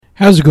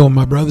How's it going,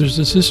 my brothers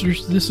and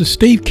sisters? This is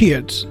Steve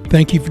Kitts.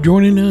 Thank you for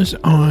joining us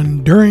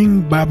on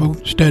During Bible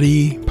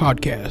Study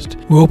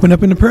Podcast. We'll open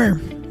up in a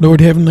prayer. Lord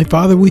Heavenly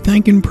Father, we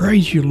thank and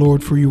praise you,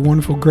 Lord, for your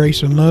wonderful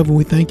grace and love. And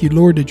we thank you,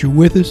 Lord, that you're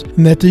with us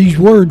and that these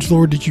words,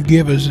 Lord, that you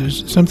give us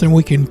is something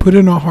we can put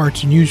in our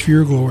hearts and use for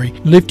your glory.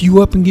 Lift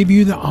you up and give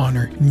you the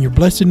honor. In your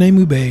blessed name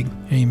we beg.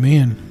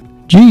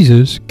 Amen.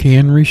 Jesus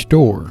can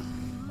restore.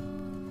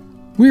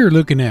 We are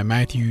looking at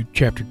Matthew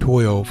chapter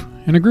 12,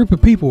 and a group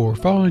of people were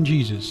following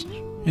Jesus,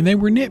 and they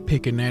were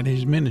nitpicking at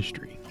his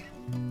ministry.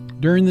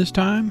 During this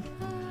time,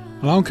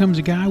 along comes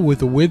a guy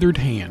with a withered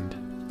hand,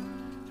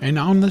 and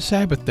on the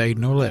Sabbath day,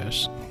 no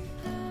less.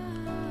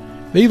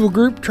 The evil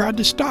group tried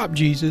to stop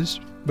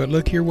Jesus, but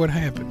look here what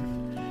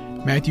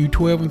happened. Matthew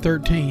 12 and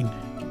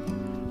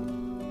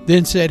 13.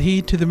 Then said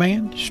he to the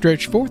man,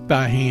 Stretch forth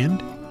thy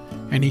hand.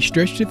 And he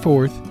stretched it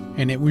forth,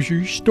 and it was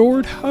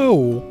restored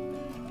whole,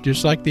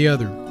 just like the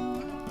other.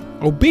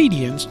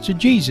 Obedience to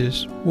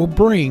Jesus will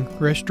bring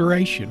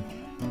restoration.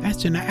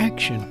 That's an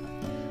action.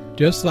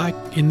 Just like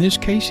in this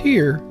case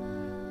here,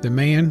 the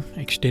man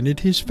extended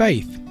his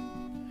faith.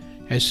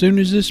 As soon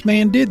as this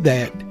man did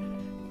that,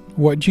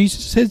 what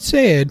Jesus had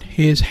said,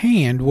 his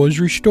hand was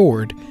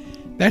restored.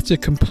 That's a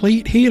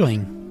complete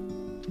healing.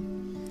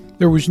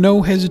 There was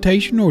no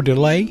hesitation or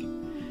delay.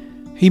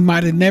 He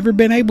might have never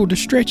been able to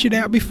stretch it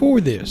out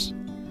before this.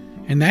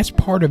 And that's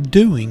part of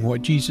doing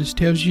what Jesus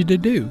tells you to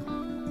do.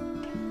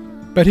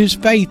 But his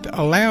faith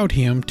allowed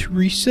him to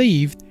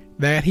receive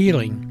that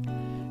healing.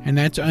 And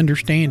that's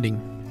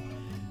understanding.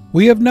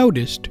 We have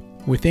noticed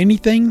with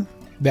anything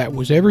that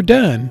was ever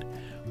done,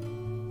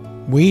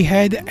 we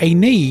had a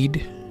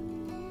need,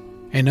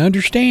 an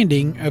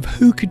understanding of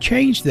who could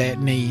change that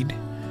need,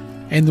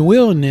 and the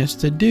willingness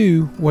to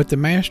do what the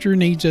Master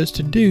needs us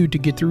to do to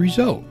get the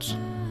results.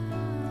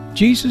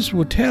 Jesus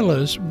will tell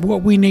us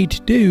what we need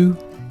to do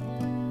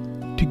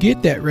to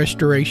get that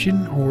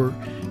restoration or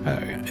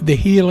the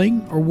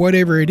healing or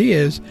whatever it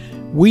is.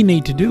 We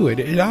need to do it.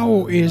 It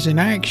all is an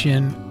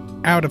action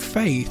out of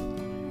faith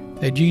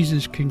that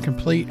Jesus can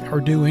complete or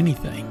do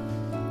anything.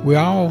 We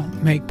all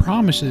make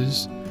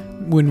promises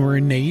when we're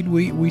in need.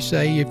 We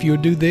say, if you'll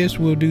do this,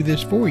 we'll do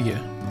this for you.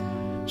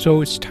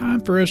 So it's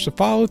time for us to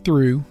follow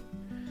through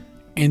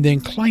and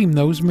then claim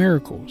those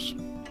miracles.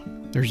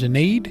 There's a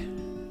need,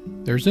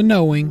 there's a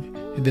knowing,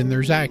 and then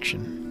there's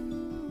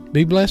action.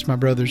 Be blessed, my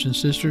brothers and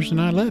sisters,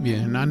 and I love you.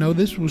 And I know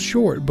this was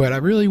short, but I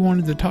really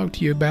wanted to talk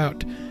to you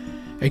about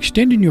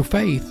extending your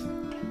faith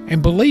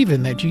and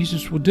believing that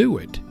Jesus will do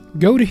it.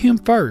 Go to him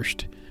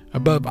first.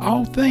 Above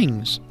all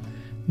things,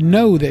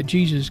 know that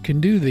Jesus can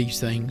do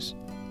these things.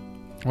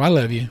 Well, I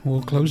love you.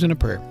 We'll close in a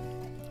prayer.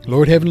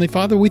 Lord Heavenly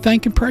Father, we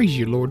thank and praise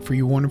you, Lord, for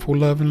your wonderful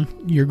love and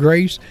your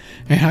grace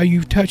and how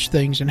you touch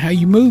things and how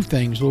you move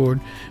things,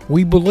 Lord.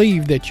 We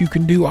believe that you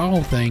can do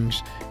all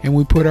things, and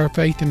we put our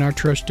faith and our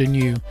trust in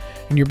you.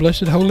 In your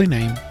blessed holy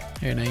name,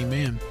 and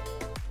amen.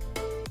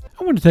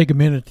 I want to take a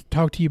minute to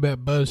talk to you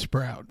about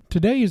Buzzsprout.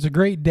 Today is a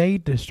great day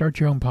to start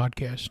your own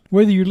podcast.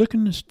 Whether you're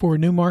looking for a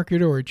new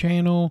market or a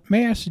channel,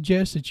 may I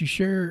suggest that you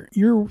share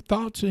your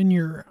thoughts and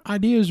your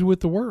ideas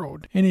with the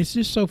world. And it's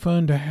just so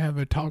fun to have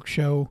a talk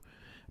show.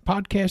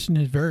 Podcasting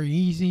is very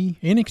easy,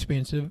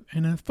 inexpensive,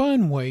 and a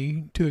fun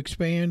way to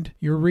expand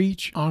your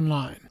reach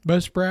online.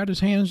 Buzzsprout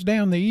is hands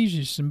down the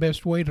easiest and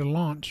best way to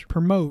launch,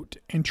 promote,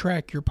 and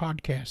track your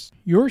podcast.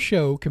 Your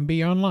show can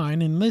be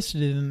online and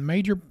listed in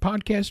major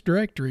podcast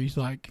directories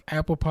like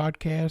Apple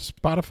Podcasts,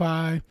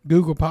 Spotify,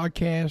 Google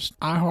Podcasts,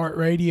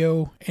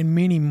 iHeartRadio, and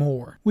many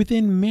more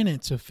within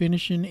minutes of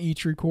finishing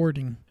each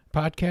recording.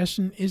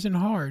 Podcasting isn't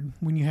hard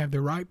when you have the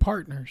right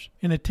partners.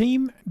 And a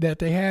team that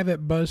they have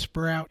at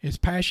Buzzsprout is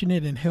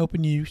passionate in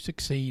helping you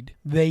succeed.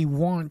 They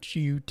want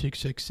you to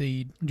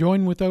succeed.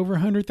 Join with over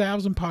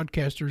 100,000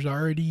 podcasters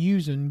already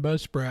using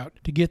Buzzsprout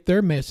to get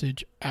their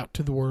message out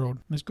to the world.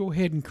 Let's go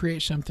ahead and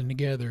create something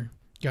together.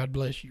 God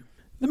bless you.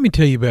 Let me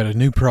tell you about a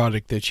new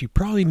product that you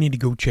probably need to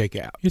go check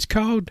out. It's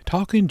called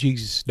Talking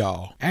Jesus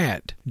Doll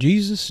at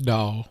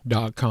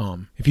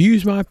JesusDoll.com. If you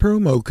use my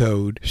promo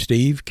code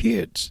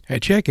SteveKitts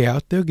at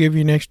checkout, they'll give you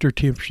an extra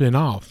 10%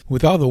 off.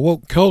 With all the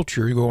woke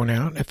culture going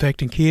out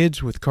affecting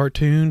kids with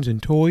cartoons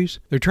and toys,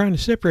 they're trying to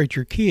separate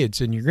your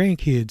kids and your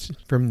grandkids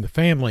from the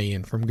family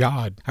and from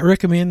God. I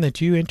recommend that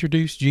you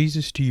introduce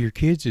Jesus to your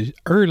kids as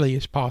early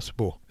as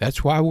possible.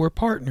 That's why we're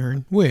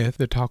partnering with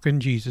the Talking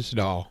Jesus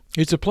Doll.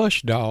 It's a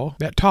plush doll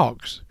that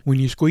talks. When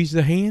you squeeze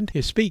the hand,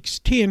 it speaks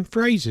 10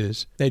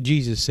 phrases that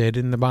Jesus said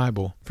in the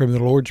Bible, from the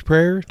Lord's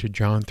Prayer to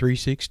John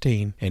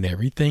 3:16 and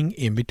everything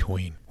in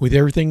between. With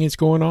everything that's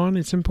going on,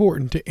 it's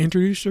important to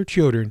introduce our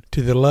children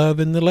to the love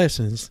and the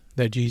lessons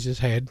that Jesus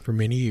had for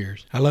many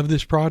years. I love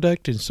this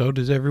product, and so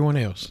does everyone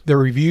else. The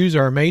reviews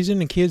are amazing,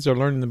 and kids are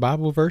learning the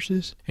Bible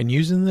verses and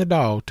using the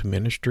doll to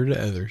minister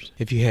to others.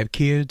 If you have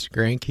kids,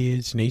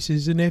 grandkids,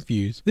 nieces, and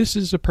nephews, this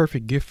is a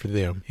perfect gift for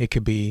them. It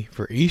could be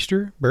for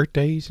Easter,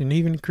 birthdays, and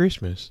even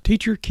Christmas.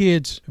 Teach your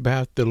kids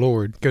about the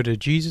Lord. Go to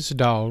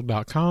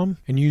JesusDoll.com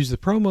and use the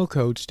promo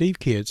code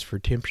SteveKitts for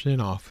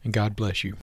 10% off, and God bless you.